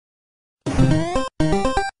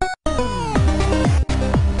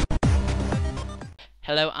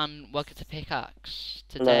Hello and welcome to Pickaxe.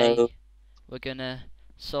 Hello. Today we're gonna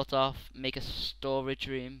sort of make a storage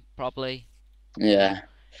room, probably. Yeah, Yeah,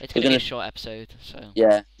 it's we're gonna be a gonna short episode, so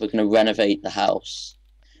we're gonna renovate the house.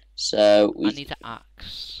 So I we, need to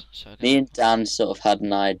axe. So me and Dan, sort of had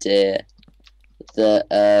an idea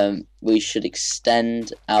that we should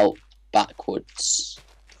extend out backwards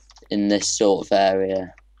in this sort of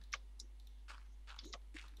area,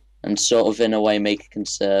 and sort of in a way make a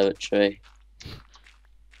conservatory.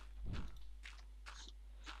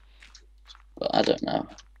 But I don't know.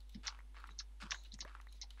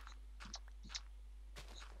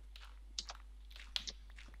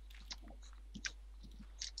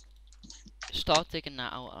 start digging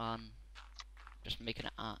that out and just making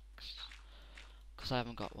an axe, because I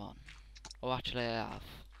haven't got one. Oh, actually I have.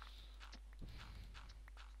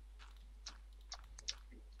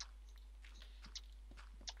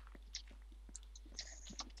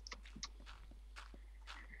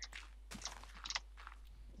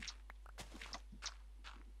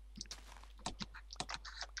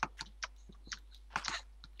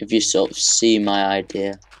 If you sort of see my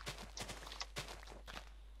idea,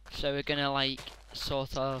 So we're gonna like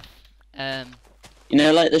sort of you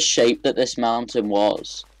know, like the shape that this mountain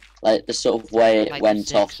was, like the sort of way it like a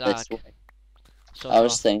went off this zigzag, way. sort I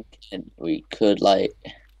was of thinking we could like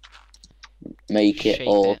make it shape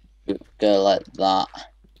all it. go like that.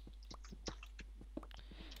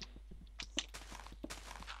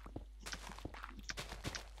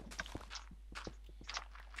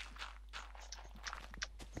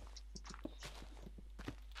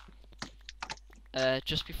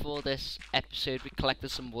 Just before this episode, we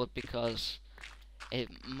collected some wood because it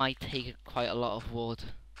might take quite a lot of wood.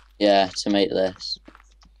 Yeah, to make this.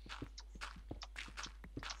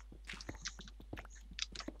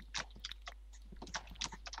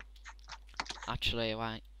 Actually,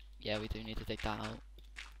 right, yeah, we do need to take that out.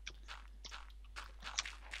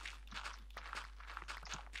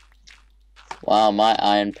 Wow, my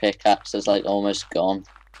iron pickaxe is like almost gone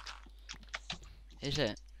Is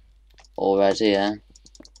it? already, yeah.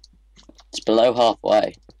 It's below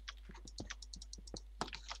halfway.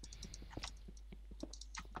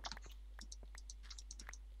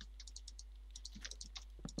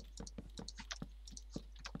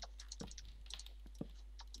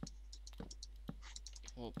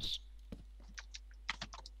 Oops.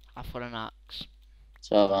 I've got an axe.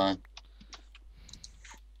 So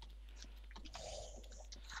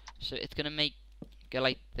So it's gonna go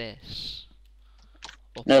like this.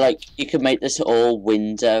 no, like Upwards. you could make this all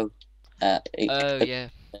window, Oh, yeah.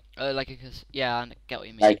 Oh, like yeah, I get what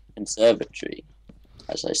you mean. like a conservatory,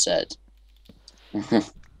 as I said.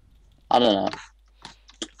 I don't know.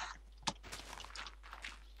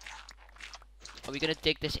 Are we gonna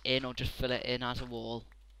dig this in or just fill it in as a wall?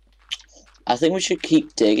 I think we should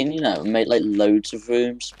keep digging, you know, and make like loads of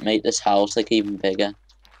rooms, make this house like even bigger.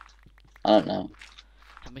 I don't know.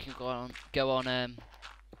 And we can go on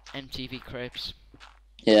MTV Cribs.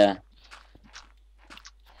 Yeah.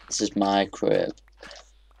 This is my crib.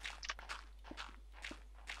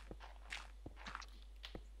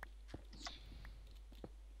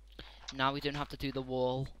 Now we don't have to do the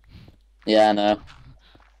wall. Yeah, I know.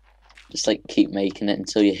 Just like keep making it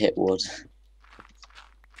until you hit wood.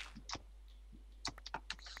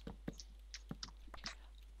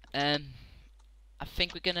 I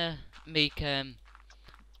think we're gonna make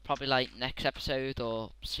probably like next episode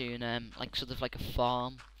or soon like sort of like a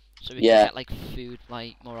farm, so we can Yeah, get like food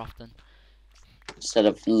like more often. instead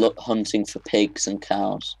of hunting for pigs and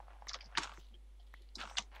cows.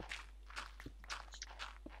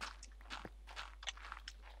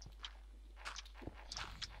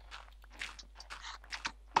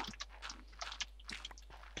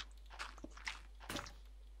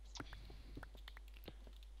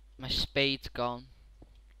 My spade's gone.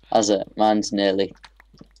 Has it? Mine's nearly.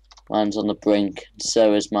 Mine's on the brink.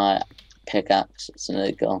 So is my pickaxe. It's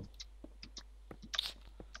nearly gone.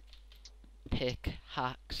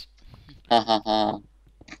 Pickhacks. Ha ha ha.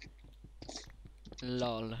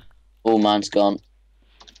 Lol. Oh, mine's gone.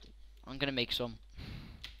 I'm gonna make some.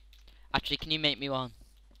 Actually, can you make me one?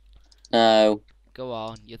 No. Go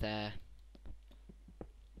on, you're there.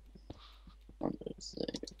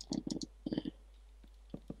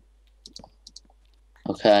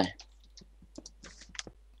 Okay.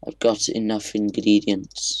 I've got enough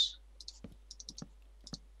ingredients.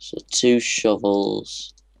 So 2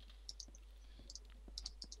 shovels.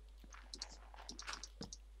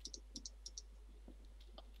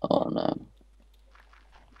 Oh no.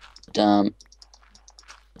 Damn.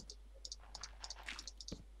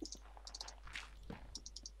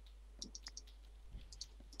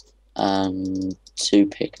 And 2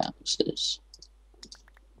 pickaxes.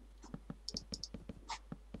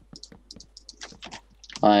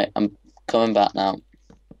 Right, I'm coming back now.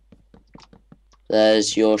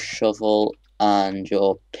 There's your shovel and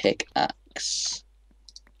your pickaxe.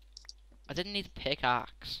 I didn't need a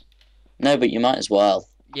pickaxe. No, but you might as well.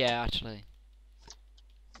 Yeah, actually.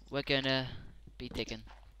 We're gonna be digging.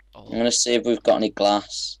 I'm gonna see if we've got any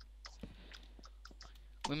glass.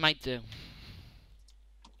 We might do.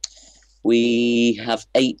 We have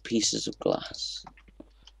 8 pieces of glass.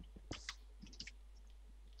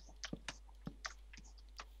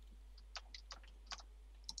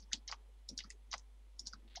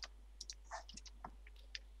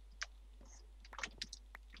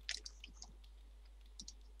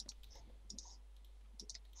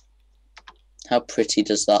 How pretty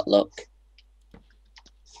does that look?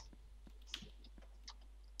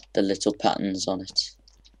 The little patterns on it.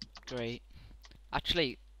 Great.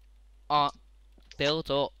 Actually, build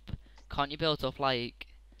up. Can't you build up like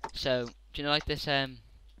so? Do you know like this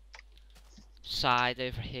side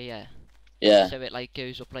over here? Yeah. So it like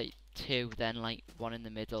goes up like 2, then like 1 in the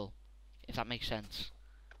middle. If that makes sense.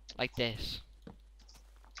 Like this.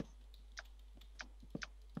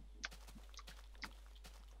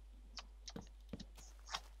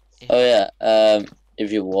 Oh yeah.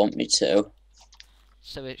 If you want me to.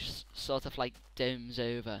 So it's sort of like domes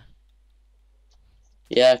over.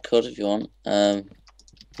 Yeah, I could if you want.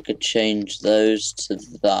 We could change those to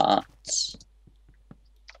that.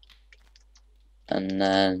 And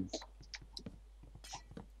then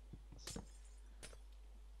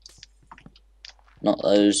knock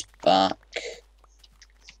those back.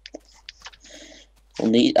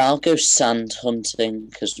 I'll go sand hunting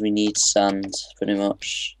because we need sand pretty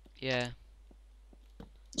much. Yeah.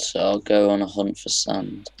 So I'll go on a hunt for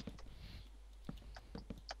sand.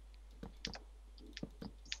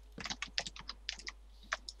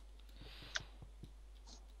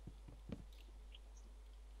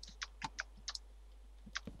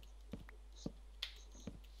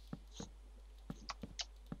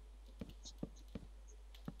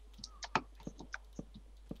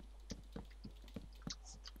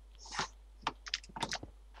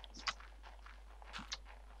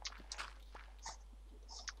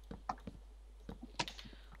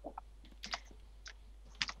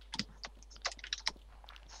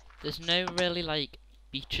 There's no really like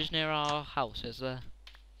beaches near our house, is there?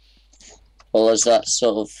 Well, there's that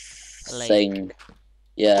sort of A lake. thing,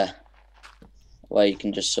 yeah, where you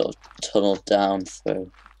can just sort of tunnel down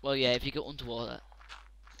through. Well, yeah, if you go underwater.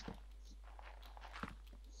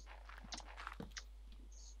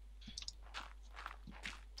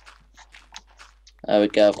 There we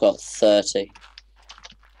go, I've got 30.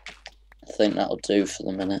 I think that'll do for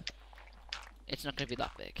the minute. It's not going to be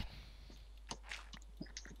that big.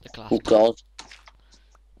 The glass. Oh god.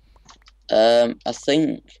 I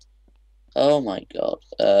think. Oh my god.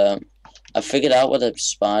 I figured out where the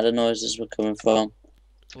spider noises were coming from.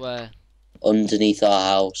 Where? Underneath our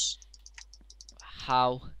house.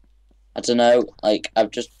 How? I don't know. Like I've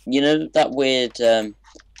just, you know, that weird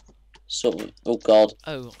sort of. Oh god.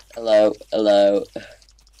 Oh. Hello. Hello.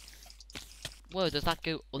 Whoa, does that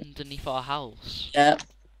go underneath our house? Yeah.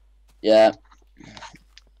 Yeah.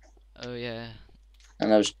 Oh yeah.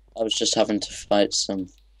 And I was just having to fight some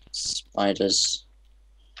spiders.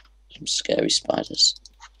 Some scary spiders.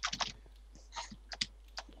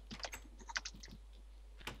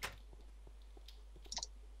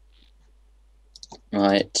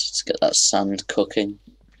 Right, let's get that sand cooking.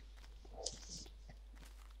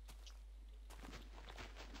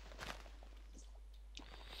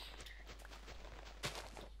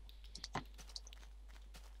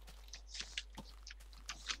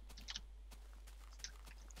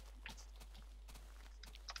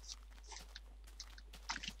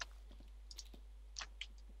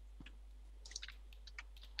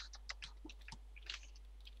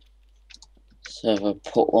 So I'll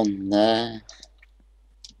put one there.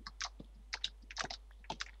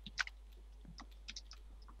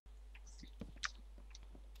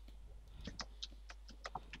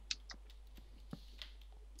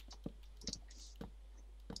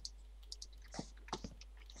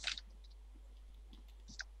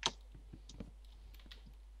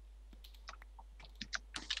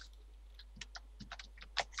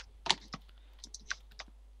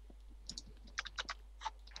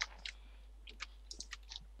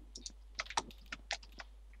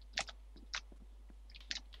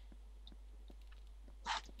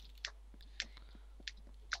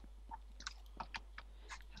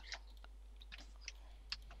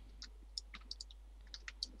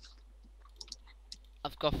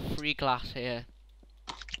 I've got 3 glass here.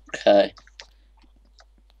 Okay.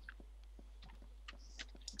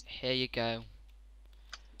 Here you go.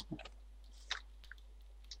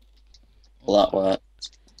 Well, that sorry.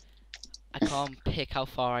 worked. I can't pick how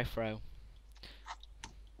far I throw.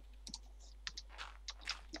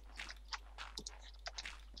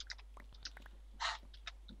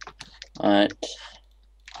 Alright.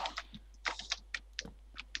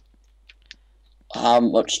 How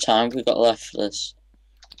much time have we got left for this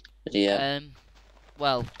video?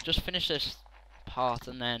 Well, just finish this part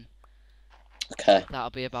and then Okay. that'll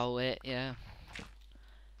be about it, yeah.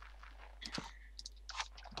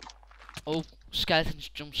 Oh, skeletons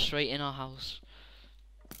jumped straight in our house.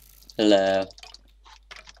 Hello.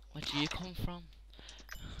 Where do you come from?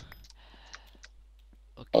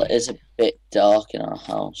 Well, it is a Okay. bit dark in our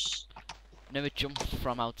house. No, it jumped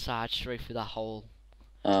from outside straight through that hole.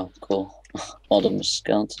 Oh, cool. Modern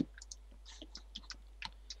skeleton.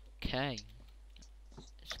 Okay.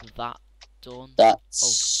 Is that done?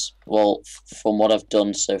 That's, well, from what I've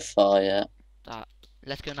done so far, yeah.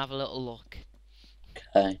 Let's go and have a little look.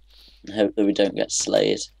 Okay. And hope that we don't get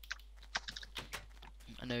slayed.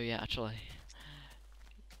 I know, yeah, actually.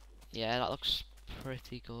 Yeah, that looks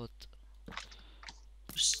pretty good.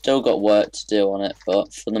 We've still got work to do on it,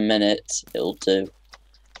 but for the minute, it'll do.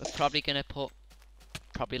 We're probably gonna put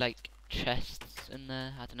like chests in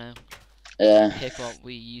there. I don't know. Yeah. Pick what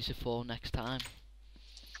we use it for next time.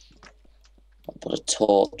 I'll put a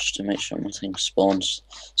torch to make sure nothing spawns.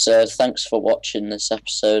 So thanks for watching this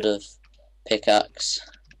episode of Pickaxe.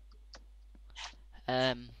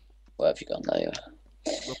 Where have you gone? There you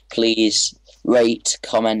are. Please rate,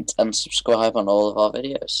 comment and subscribe on all of our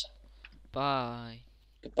videos. Bye.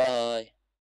 Goodbye.